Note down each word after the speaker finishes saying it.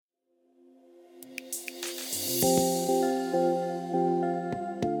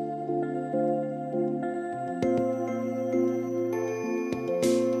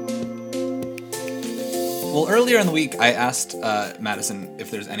Well, earlier in the week, I asked Madison if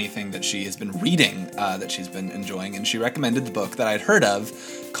there's anything that she has been reading that she's been enjoying, and she recommended the book that I'd heard of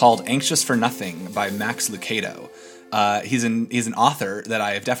called Anxious for Nothing by Max Lucado. He's an author that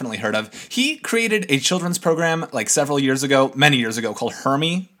I have definitely heard of. He created a children's program like many years ago, called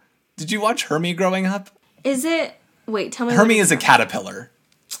Hermie. Did you watch Hermie growing up? Is it? Wait, tell me. Hermie is a caterpillar.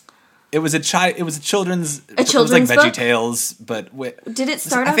 It was a children's. It was like book? VeggieTales, but did it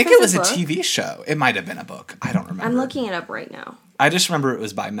start? I think it was a TV show. It might have been a book. I don't remember. I'm looking it up right now. I just remember it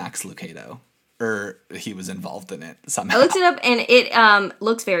was by Max Lucado, or he was involved in it somehow. I looked it up, and it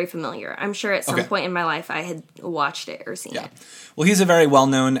looks very familiar. I'm sure at some point in my life I had watched it or seen it. Well, he's a very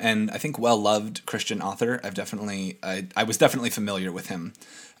well-known and I think well-loved Christian author. I was definitely familiar with him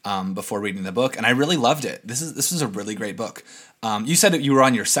before reading the book, and I really loved it. This was a really great book. You said that you were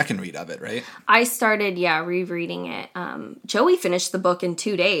on your second read of it, right? I started, rereading it. Joey finished the book in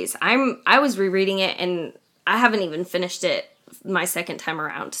 2 days. I was rereading it, and I haven't even finished it my second time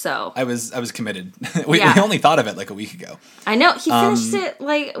around. So I was committed. we only thought of it like a week ago. I know he finished it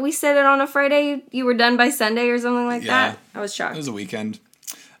like we said it on a Friday. You were done by Sunday or something like that. I was shocked. It was a weekend.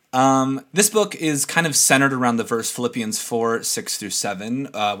 This book is kind of centered around the verse Philippians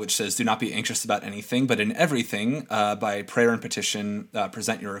 4:6-7, which says, "Do not be anxious about anything, but in everything, by prayer and petition,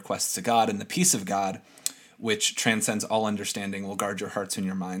 present your requests to God, and the peace of God, which transcends all understanding, will guard your hearts and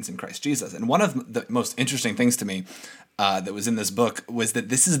your minds in Christ Jesus." And one of the most interesting things to me that was in this book was that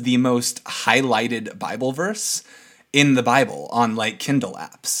this is the most highlighted Bible verse in the Bible on like Kindle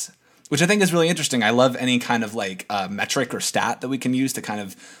apps, which I think is really interesting. I love any kind of like metric or stat that we can use to kind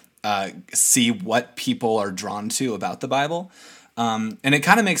of see what people are drawn to about the Bible. And it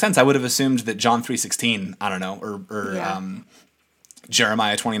kind of makes sense. I would have assumed that John 3:16, I don't know, or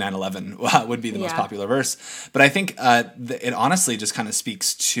Jeremiah 29:11 would be the most popular verse. But I think it honestly just kind of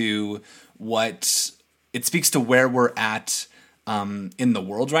speaks to where we're at in the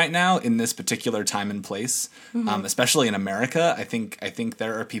world right now, in this particular time and place, especially in America. I think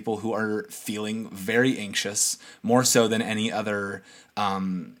there are people who are feeling very anxious, more so than any other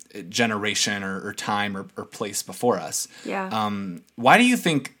generation or time or place before us. Why do you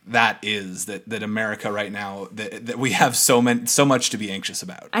think that is, that America right now, that we have so much to be anxious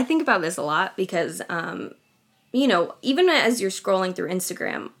about? I think about this a lot because even as you're scrolling through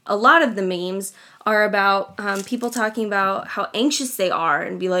Instagram, a lot of the memes are about people talking about how anxious they are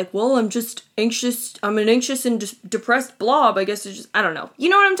and be like, well, I'm just anxious. I'm an anxious and depressed blob. I guess it's just, I don't know. You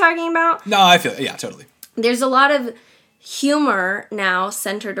know what I'm talking about? No, I feel, yeah, totally. There's a lot of humor now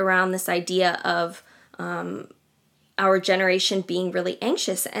centered around this idea of our generation being really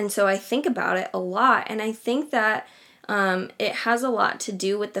anxious. And so I think about it a lot. And I think that it has a lot to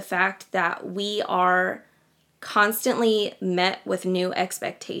do with the fact that we are constantly met with new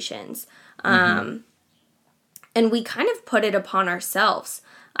expectations. And we kind of put it upon ourselves.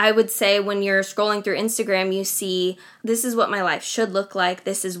 I would say when you're scrolling through Instagram, you see, this is what my life should look like.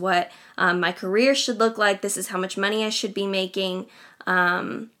 This is what my career should look like. This is how much money I should be making.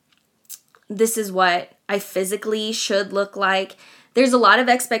 This is what I physically should look like. There's a lot of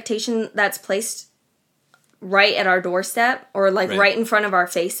expectation that's placed right at our doorstep or right in front of our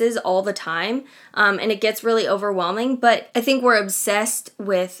faces all the time. And it gets really overwhelming. But I think we're obsessed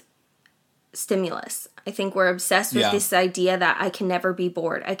with stimulus. I think we're obsessed with this idea that I can never be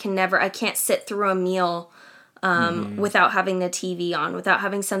bored. I can't sit through a meal without having the TV on, without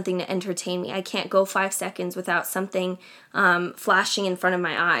having something to entertain me. I can't go 5 seconds without something flashing in front of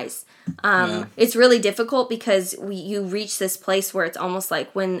my eyes. It's really difficult because you reach this place where it's almost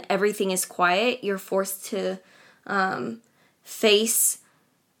like when everything is quiet, you're forced to face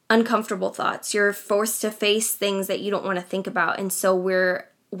uncomfortable thoughts. You're forced to face things that you don't want to think about. And so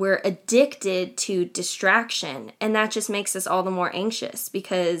we're addicted to distraction, and that just makes us all the more anxious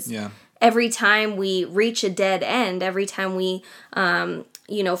because every time we reach a dead end, every time we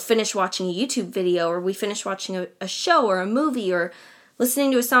finish watching a YouTube video or we finish watching a show or a movie or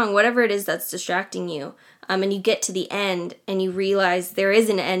listening to a song, whatever it is that's distracting you, and you get to the end and you realize there is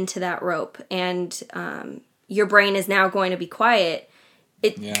an end to that rope and your brain is now going to be quiet,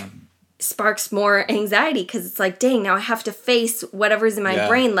 it sparks more anxiety because it's like, dang, now I have to face whatever's in my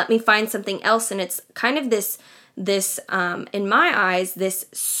brain. Let me find something else. And it's kind of this in my eyes, this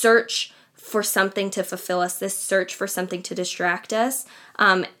search for something to fulfill us, this search for something to distract us,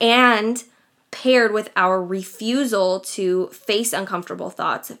 and paired with our refusal to face uncomfortable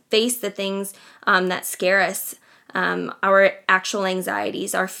thoughts, face the things that scare us, our actual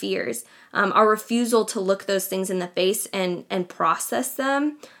anxieties, our fears, our refusal to look those things in the face and process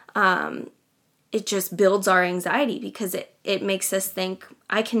them. It just builds our anxiety because it makes us think,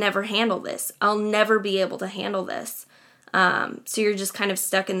 I can never handle this. I'll never be able to handle this. So you're just kind of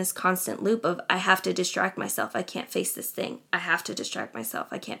stuck in this constant loop of, I have to distract myself. I can't face this thing. I have to distract myself.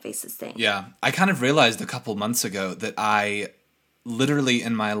 I can't face this thing. Yeah. I kind of realized a couple months ago that I literally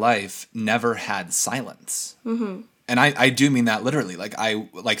in my life never had silence. Mm-hmm. And I do mean that literally.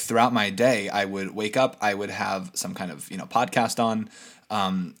 Like throughout my day, I would wake up, I would have some kind of, podcast on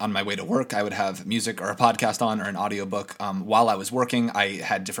my way to work. I would have music or a podcast on or an audiobook. While I was working, I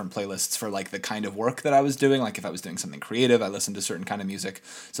had different playlists for like the kind of work that I was doing. Like if I was doing something creative, I listened to certain kind of music.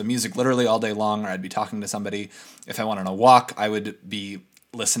 So music literally all day long, or I'd be talking to somebody. If I went on a walk, I would be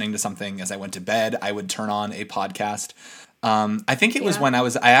listening to something. As I went to bed, I would turn on a podcast. I think it was when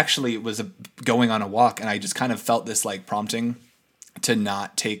I actually was going on a walk, and I just kind of felt this like prompting to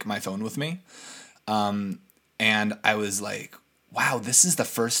not take my phone with me. And I was like, wow, this is the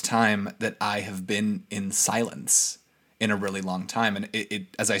first time that I have been in silence in a really long time. And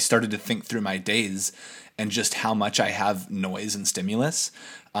it as I started to think through my days and just how much I have noise and stimulus,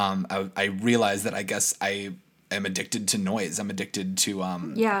 I realized that I guess I am addicted to noise. I'm addicted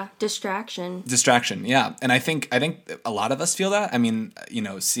to distraction. Yeah. And I think a lot of us feel that. I mean,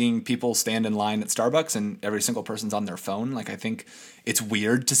 seeing people stand in line at Starbucks and every single person's on their phone. Like, I think it's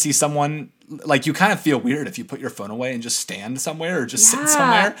weird to see someone, like, you kind of feel weird if you put your phone away and just stand somewhere or just sit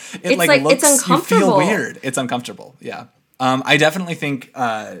somewhere. It's uncomfortable. You feel weird. It's uncomfortable. Yeah. I definitely think,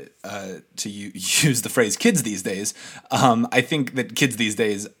 to use the phrase kids these days, I think that kids these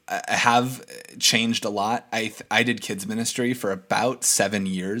days have changed a lot. I did kids ministry for about 7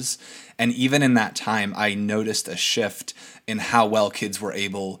 years. And even in that time, I noticed a shift in how well kids were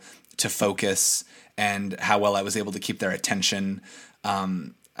able to focus and how well I was able to keep their attention.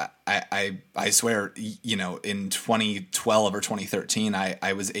 I swear, in 2012 or 2013,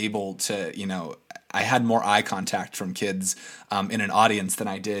 I was able to, I had more eye contact from kids in an audience than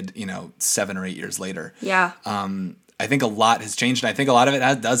I did, 7 or 8 years later. Yeah. I think a lot has changed, and I think a lot of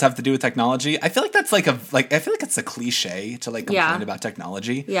it does have to do with technology. I feel like that's I feel like it's a cliche to complain about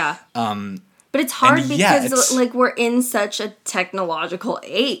technology. Yeah. But it's hard because we're in such a technological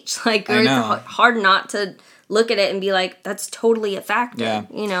age. It's hard not to look at it and be like, that's totally a factor. Yeah.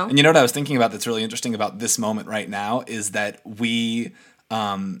 And you know what I was thinking about that's really interesting about this moment right now is that we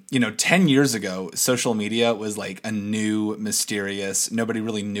 10 years ago, social media was like a new, mysterious, nobody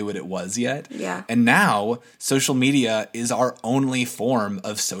really knew what it was yet. Yeah. And now social media is our only form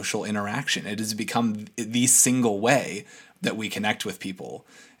of social interaction. It has become the single way that we connect with people.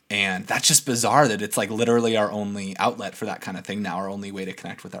 And that's just bizarre that it's like literally our only outlet for that kind of thing now, our only way to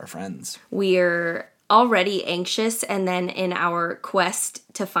connect with our friends. We're already anxious, and then in our quest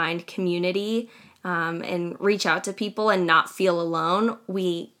to find community and reach out to people and not feel alone,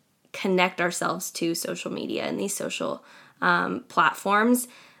 we connect ourselves to social media and these social platforms,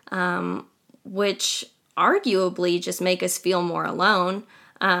 which arguably just make us feel more alone.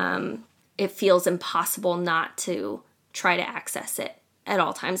 It feels impossible not to try to access it at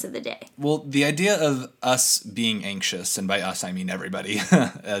all times of the day. Well, the idea of us being anxious, and by us I mean everybody,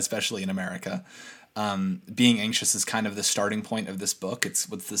 especially in America, being anxious is kind of the starting point of this book. It's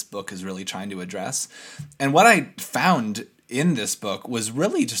what this book is really trying to address. And what I found in this book was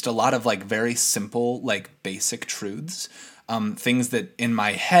really just a lot of very simple, basic truths. Things that in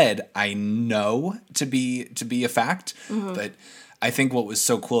my head I know to be a fact, mm-hmm. But I think what was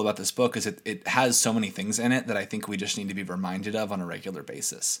so cool about this book is it has so many things in it that I think we just need to be reminded of on a regular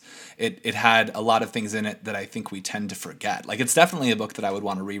basis. It had a lot of things in it that I think we tend to forget. It's definitely a book that I would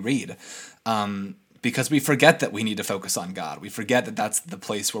want to reread. Because we forget that we need to focus on God. We forget that that's the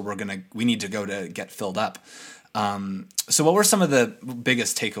place where we need to go to get filled up. So what were some of the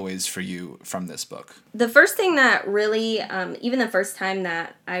biggest takeaways for you from this book? The first thing that really, even the first time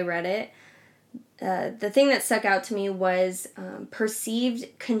that I read it, the thing that stuck out to me was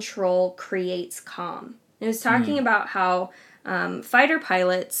perceived control creates calm. It was talking about how fighter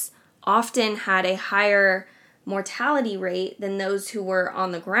pilots often had a higher mortality rate than those who were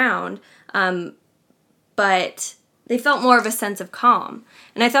on the ground, but they felt more of a sense of calm.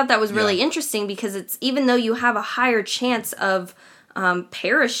 And I thought that was really interesting because it's, even though you have a higher chance of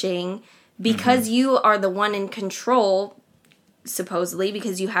perishing, because mm-hmm. you are the one in control, supposedly,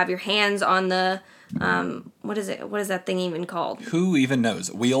 because you have your hands on the, what is that thing even called? Who even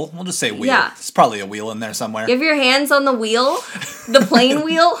knows? Wheel? We'll just say wheel. Yeah. There's probably a wheel in there somewhere. You have your hands on the wheel, the plane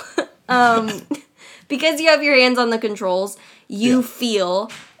wheel. Because you have your hands on the controls, you feel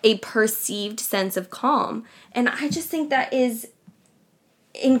a perceived sense of calm. And I just think that is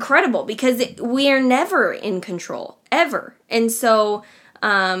incredible because we are never in control, ever. And so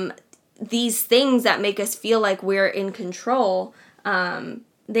these things that make us feel like we're in control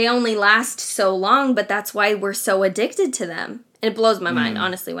they only last so long, but that's why we're so addicted to them. And it blows my mind,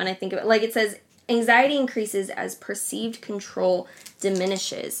 honestly, when I think of it. Like it says, anxiety increases as perceived control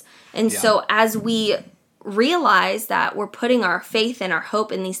diminishes. And so as we realize that we're putting our faith and our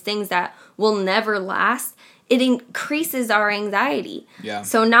hope in these things that will never last, it increases our anxiety. Yeah.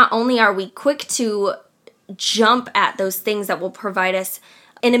 So not only are we quick to jump at those things that will provide us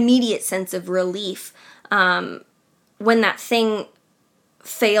an immediate sense of relief, when that thing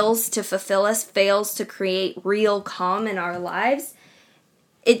fails to fulfill us, fails to create real calm in our lives,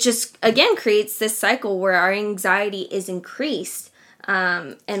 it just, again, creates this cycle where our anxiety is increased,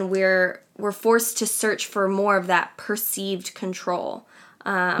 and we're forced to search for more of that perceived control.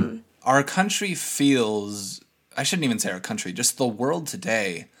 Our country feels, I shouldn't even say our country, just the world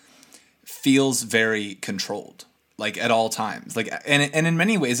today feels very controlled, like at all times. Like, and in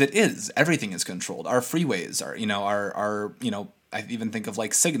many ways it is. Everything is controlled. Our freeways are, our I even think of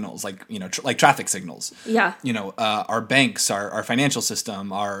like signals, like, like traffic signals. Yeah. Our banks, our financial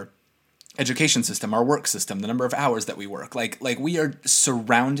system, our education system, our work system, the number of hours that we work. Like we are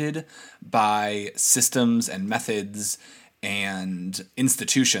surrounded by systems and methods and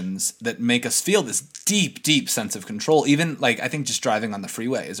institutions that make us feel this deep, deep sense of control. Even like, I think just driving on the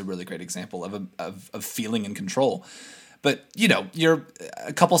freeway is a really great example of feeling in control. But, you're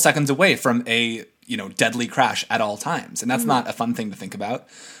a couple seconds away from a, deadly crash at all times. And that's not a fun thing to think about.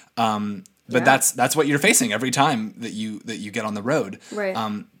 But that's what you're facing every time that you get on the road.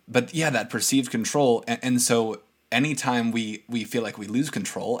 Right. But yeah, that perceived control. And so anytime we feel like we lose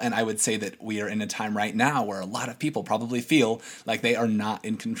control, and I would say that we are in a time right now where a lot of people probably feel like they are not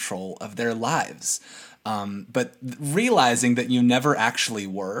in control of their lives. But realizing that you never actually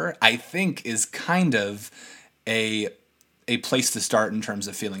were, I think, is kind of a place to start in terms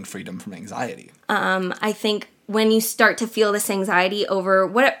of feeling freedom from anxiety. I think when you start to feel this anxiety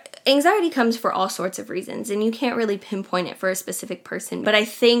over anxiety comes for all sorts of reasons, and you can't really pinpoint it for a specific person. But I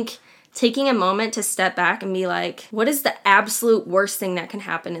think taking a moment to step back and be like, what is the absolute worst thing that can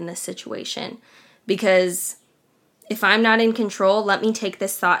happen in this situation? Because if I'm not in control, let me take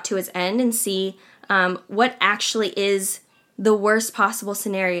this thought to its end and see what actually is the worst possible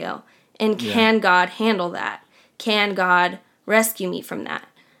scenario. And can God handle that? Can God rescue me from that?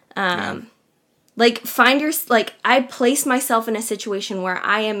 Like I place myself in a situation where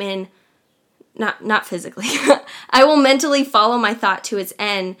I am in, not physically, I will mentally follow my thought to its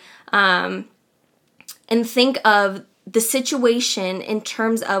end, and think of the situation in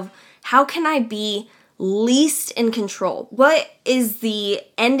terms of how can I be least in control? What is the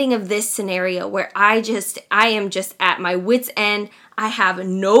ending of this scenario where I am just at my wit's end? I have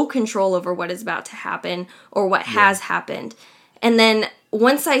no control over what is about to happen or what has happened. And then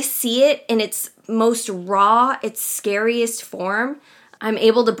once I see it in its most raw, its scariest form, I'm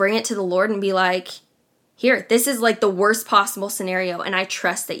able to bring it to the Lord and be like, here, this is like the worst possible scenario, and I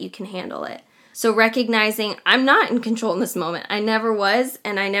trust that you can handle it. So recognizing I'm not in control in this moment. I never was,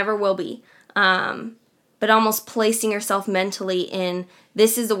 and I never will be. But almost placing yourself mentally in,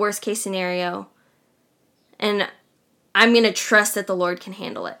 this is the worst case scenario, and I'm going to trust that the Lord can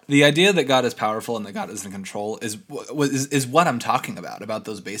handle it. The idea that God is powerful and that God is in control is what I'm talking about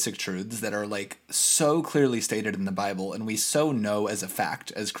those basic truths that are like so clearly stated in the Bible, and we so know as a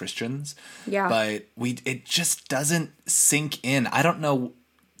fact as Christians. Yeah. But it just doesn't sink in. I don't know.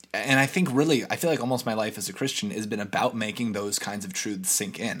 And I think really, I feel like almost my life as a Christian has been about making those kinds of truths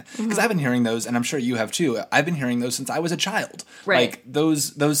sink in. Because I've been hearing those, and I'm sure you have too. I've been hearing those since I was a child. Right. Like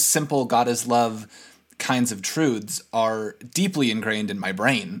those simple God is love kinds of truths are deeply ingrained in my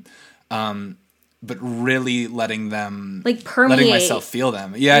brain, but really letting them like permeate, letting myself feel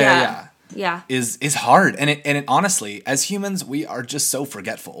them, yeah, is hard. And it honestly, as humans, we are just so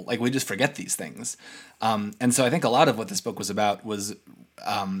forgetful. Like we just forget these things, and so I think a lot of what this book was about was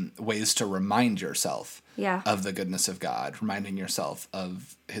ways to remind yourself of the goodness of God, reminding yourself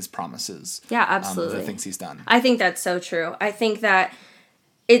of His promises, absolutely, the things He's done. I think that's so true. I think that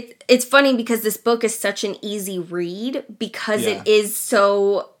it's funny because this book is such an easy read because it is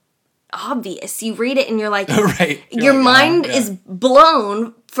so obvious. You read it and you're like, right. Your mind is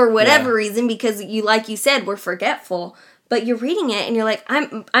blown for whatever reason because like you said, we're forgetful. But you're reading it and you're like,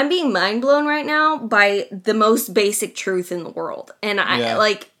 I'm being mind blown right now by the most basic truth in the world. And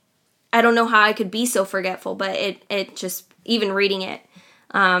I don't know how I could be so forgetful, but it just, even reading it,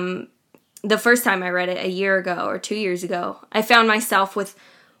 the first time I read it a year ago or 2 years ago, I found myself with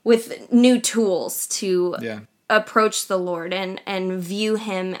new tools to approach the Lord and view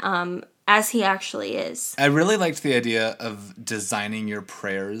Him as he actually is. I really liked the idea of designing your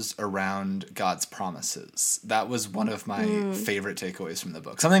prayers around God's promises. That was one of my favorite takeaways from the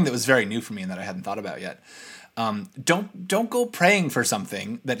book. Something that was very new for me and that I hadn't thought about yet. Don't go praying for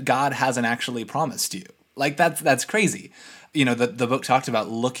something that God hasn't actually promised you. Like that's crazy. You know, the book talked about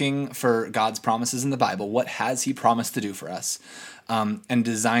looking for God's promises in the Bible. What has he promised to do for us? And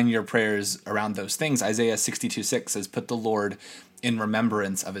design your prayers around those things. Isaiah 62:6 says, "Put the Lord in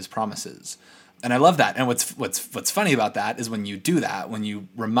remembrance of his promises." And I love that. And what's funny about that is when you do that, when you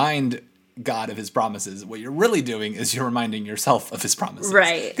remind God of his promises, what you're really doing is you're reminding yourself of his promises.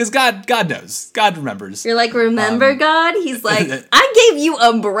 Right. Because God knows. God remembers. You're like, remember God? He's like, I gave you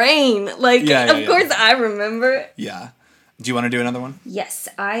a brain. Like, of course I remember. Yeah. Do you want to do another one? Yes.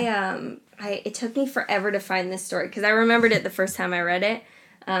 It took me forever to find this story because I remembered it the first time I read it.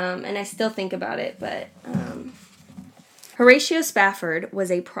 And I still think about it, but Horatio Spafford was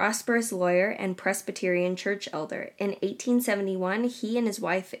a prosperous lawyer and Presbyterian church elder. In 1871, he and his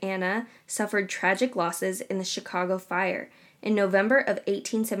wife, Anna, suffered tragic losses in the Chicago fire. In November of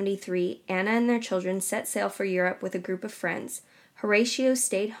 1873, Anna and their children set sail for Europe with a group of friends. Horatio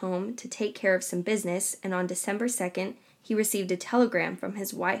stayed home to take care of some business, and on December 2nd, he received a telegram from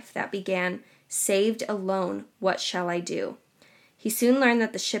his wife that began, "Saved alone, what shall I do?" He soon learned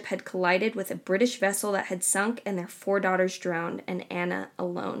that the ship had collided with a British vessel that had sunk and their 4 daughters drowned, and Anna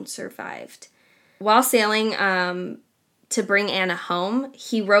alone survived. While sailing to bring Anna home,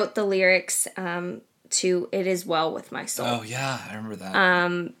 he wrote the lyrics to "It Is Well With My Soul." Oh, yeah, I remember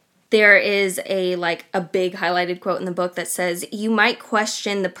that. There is a big highlighted quote in the book that says, "You might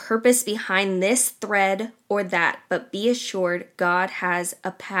question the purpose behind this thread or that, but be assured God has a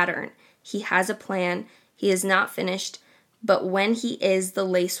pattern. He has a plan. He is not finished. But when he is, the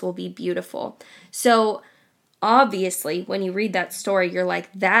lace will be beautiful." So obviously, when you read that story, you're like,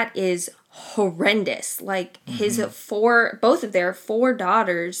 that is horrendous. Like both of their 4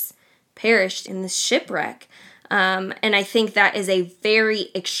 daughters perished in this shipwreck. And I think that is a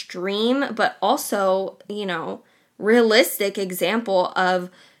very extreme, but also, realistic example of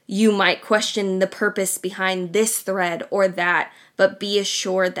you might question the purpose behind this thread or that, but be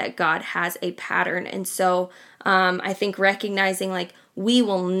assured that God has a pattern. And so I think recognizing we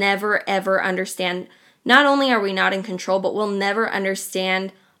will never, ever understand, not only are we not in control, but we'll never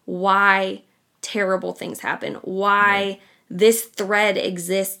understand why terrible things happen, why this thread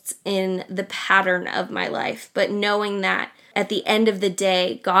exists in the pattern of my life. But knowing that at the end of the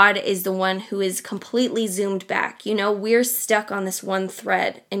day, God is the one who is completely zoomed back. We're stuck on this one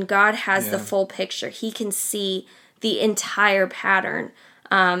thread, and God has the full picture. He can see the entire pattern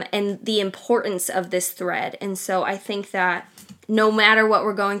and the importance of this thread. And so I think that no matter what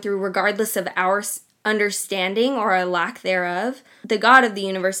we're going through, regardless of our understanding or a lack thereof, the God of the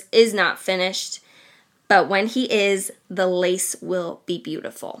universe is not finished. But when he is, the lace will be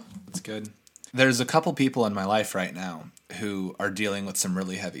beautiful. That's good. There's a couple people in my life right now who are dealing with some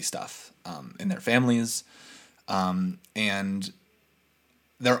really heavy stuff in their families. And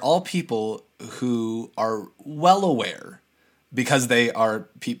they're all people who are well aware, because they are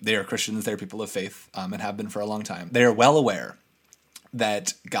Christians, they're people of faith, and have been for a long time. They are well aware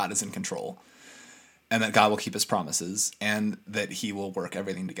that God is in control, and that God will keep his promises, and that he will work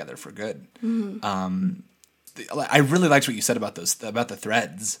everything together for good. Mm-hmm. I really liked what you said about the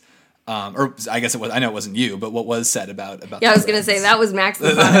threads. Or I guess it was. I know it wasn't you, but what was said about. Yeah, I was going to say that was Max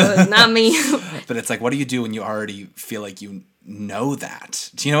Lozano, not me. But it's like, what do you do when you already feel like you know that?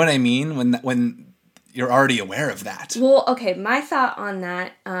 Do you know what I mean? When you're already aware of that. Well, okay. My thought on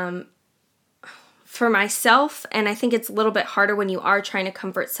that, for myself, and I think it's a little bit harder when you are trying to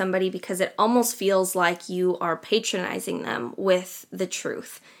comfort somebody, because it almost feels like you are patronizing them with the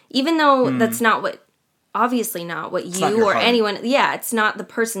truth, even though that's not what. Obviously not what you or anyone, it's not the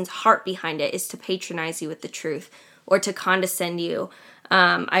person's heart behind it is to patronize you with the truth or to condescend you.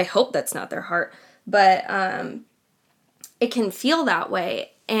 I hope that's not their heart, but it can feel that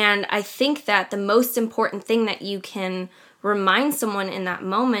way. And I think that the most important thing that you can remind someone in that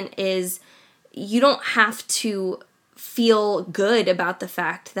moment is you don't have to feel good about the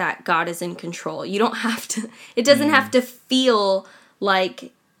fact that God is in control. You don't have to, it doesn't have to feel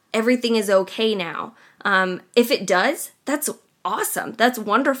like everything is okay now. If it does, that's awesome. That's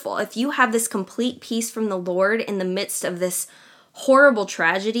wonderful. If you have this complete peace from the Lord in the midst of this horrible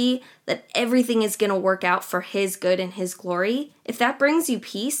tragedy, that everything is going to work out for his good and his glory, if that brings you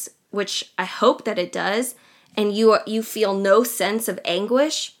peace, which I hope that it does, and you feel no sense of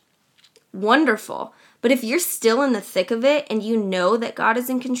anguish, wonderful. But if you're still in the thick of it and you know that God is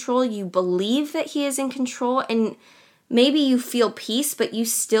in control, you believe that he is in control, and maybe you feel peace, but you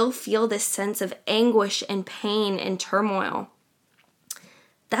still feel this sense of anguish and pain and turmoil.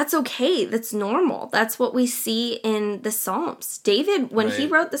 That's okay. That's normal. That's what we see in the Psalms. David, when he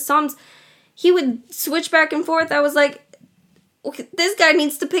wrote the Psalms, he would switch back and forth. I was like, okay, this guy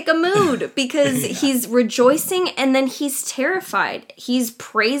needs to pick a mood because he's rejoicing and then he's terrified. He's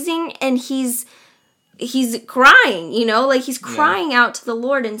praising and he's crying, like he's crying out to the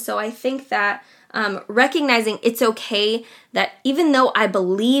Lord. And so I think that recognizing it's okay that even though I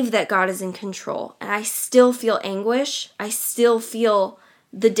believe that God is in control and I still feel anguish, I still feel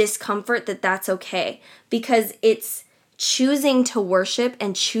the discomfort, that's okay, because it's choosing to worship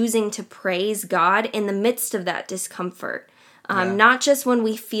and choosing to praise God in the midst of that discomfort. Not just when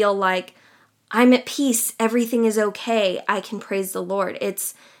we feel like I'm at peace, everything is okay, I can praise the Lord.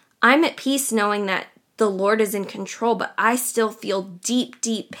 It's I'm at peace knowing that the Lord is in control, but I still feel deep,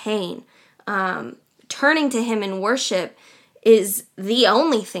 deep pain. Turning to Him in worship is the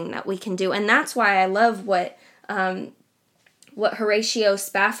only thing that we can do. And that's why I love what Horatio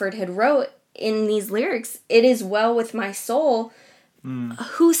Spafford had wrote in these lyrics. It is well with my soul.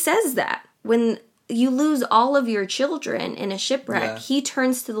 Who says that? When you lose all of your children in a shipwreck, he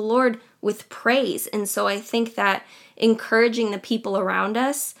turns to the Lord with praise. And so I think that encouraging the people around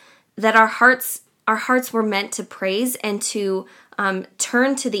us, that our hearts were meant to praise and to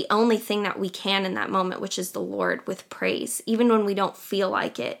turn to the only thing that we can in that moment, which is the Lord, with praise. Even when we don't feel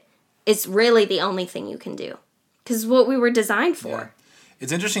like it, it's really the only thing you can do. Because what we were designed for. Yeah.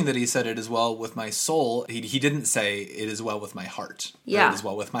 It's interesting that he said it is well with my soul. He didn't say it is well with my heart. Yeah. It is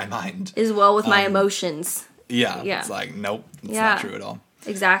well with my mind. It is well with my emotions. Yeah. It's like, nope, it's not true at all.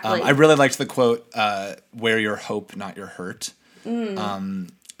 Exactly. I really liked the quote, wear your hope, not your hurt.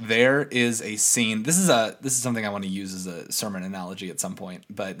 There is a scene. This is something I want to use as a sermon analogy at some point.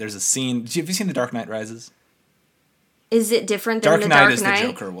 But there's a scene. Have you seen The Dark Knight Rises? Is it different than Dark the Knight Dark is Knight? the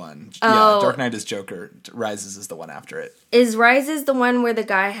Joker one. Oh. Yeah, Dark Knight is Joker. Rises is the one after it. Is Rises the one where the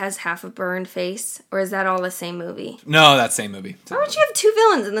guy has half a burned face? Or is that all the same movie? No, that's same movie. Why would you have two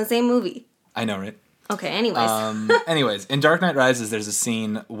villains in the same movie? I know, right? Okay, anyways. Anyways, in Dark Knight Rises, there's a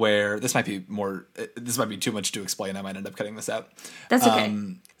scene where this might be too much to explain. I might end up cutting this out. That's okay.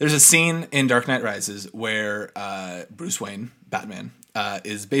 There's a scene in Dark Knight Rises where Bruce Wayne, Batman,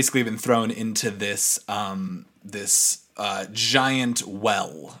 is basically been thrown into this giant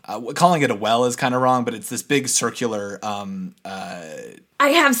well. Calling it a well is kind of wrong, but it's this big circular. I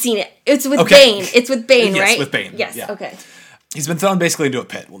have seen it. It's with Bane. It's with Bane, right? Yes, with Bane. Yes. Yeah. Okay. He's been thrown basically into a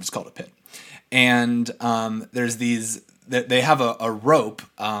pit. We'll just call it a pit. And there's these. They have a rope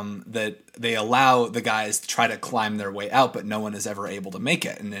that they allow the guys to try to climb their way out, but no one is ever able to make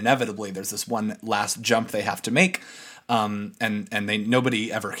it. And inevitably, there's this one last jump they have to make, and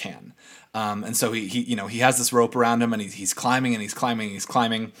nobody ever can. And so he has this rope around him, and he's climbing and he's climbing and he's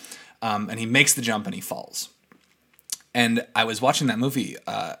climbing, and he makes the jump and he falls. And I was watching that movie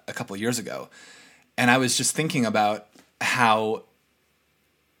a couple of years ago, and I was just thinking about how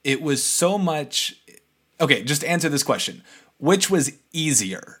it was so much. Okay, just answer this question: which was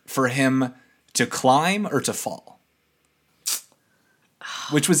easier for him to climb or to fall?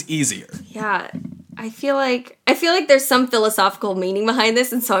 Which was easier? Yeah. I feel like there's some philosophical meaning behind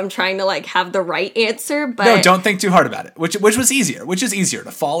this, and so I'm trying to have the right answer. But no, don't think too hard about it. Which was easier? Which is easier,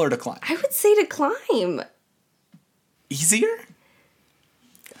 to fall or to climb? I would say to climb. Easier?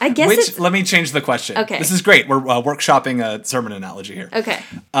 I guess. Let me change the question. Okay. This is great. We're workshopping a sermon analogy here. Okay.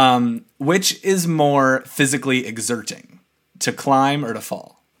 Which is more physically exerting, to climb or to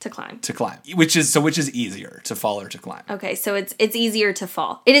fall? To climb. To climb. Which is easier, to fall or to climb? Okay, so it's easier to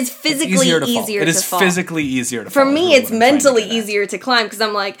fall. It is physically easier to fall. It is physically easier to fall. fall. For me, it's mentally easier to climb because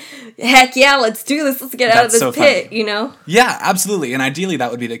I'm like, heck yeah, let's do this. Let's get out of this pit, funny. Yeah, absolutely. And ideally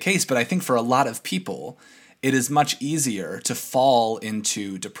that would be the case. But I think for a lot of people, it is much easier to fall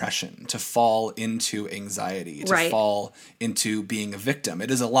into depression, to fall into anxiety, to fall into being a victim.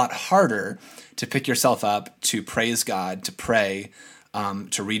 It is a lot harder to pick yourself up, to praise God, to pray,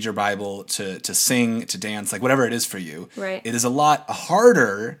 to read your Bible, to sing, to dance, whatever it is for you. Right. It is a lot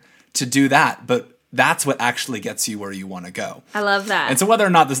harder to do that, but that's what actually gets you where you want to go. I love that. And so whether or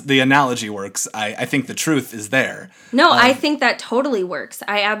not the analogy works, I think the truth is there. No, I think that totally works.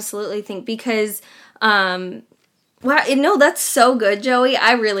 I absolutely think because... wow, no, that's so good, Joey.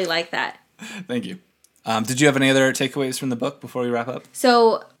 I really like that. Thank you. Did you have any other takeaways from the book before we wrap up?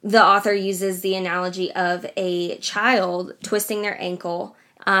 So the author uses the analogy of a child twisting their ankle,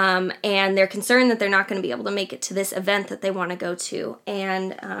 and they're concerned that they're not going to be able to make it to this event that they want to go to.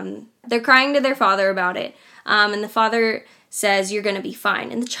 And they're crying to their father about it. And the father says, you're going to be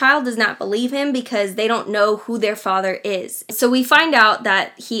fine. And the child does not believe him because they don't know who their father is. So we find out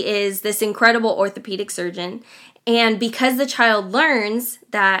that he is this incredible orthopedic surgeon. And because the child learns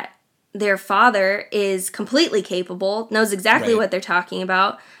that their father is completely capable, knows exactly what they're talking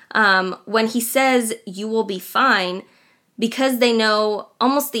about, when he says, you will be fine, because they know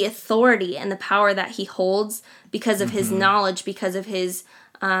almost the authority and the power that he holds because of his knowledge, because of his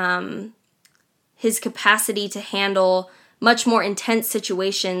capacity to handle much more intense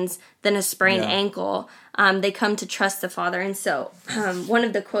situations than a sprained ankle, they come to trust the Father. And so one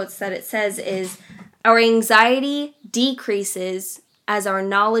of the quotes that it says is, our anxiety decreases as our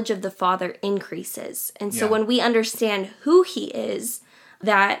knowledge of the Father increases. And so when we understand who he is,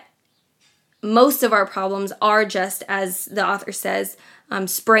 that most of our problems are just, as the author says,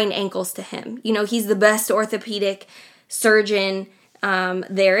 sprained ankles to him. You know, he's the best orthopedic surgeon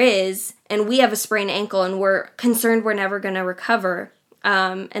there is, and we have a sprained ankle and we're concerned we're never going to recover.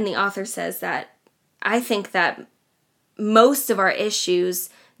 And the author says that I think that most of our issues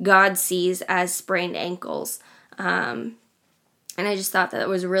God sees as sprained ankles. And I just thought that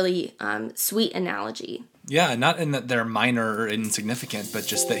was a really sweet analogy. Yeah, not in that they're minor or insignificant, but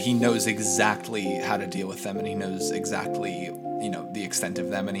just that he knows exactly how to deal with them, and he knows exactly, the extent of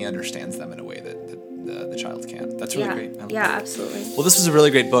them, and he understands them in a way that the child can't. That's really great. Absolutely. Well, this was a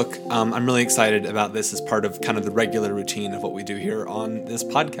really great book. I'm really excited about this as part of kind of the regular routine of what we do here on this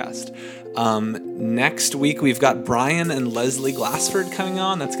podcast. Next week, we've got Brian and Leslie Glassford coming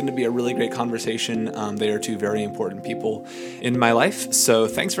on. That's going to be a really great conversation. They are two very important people in my life. So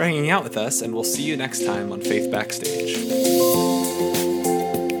thanks for hanging out with us, and we'll see you next time on Faith Backstage.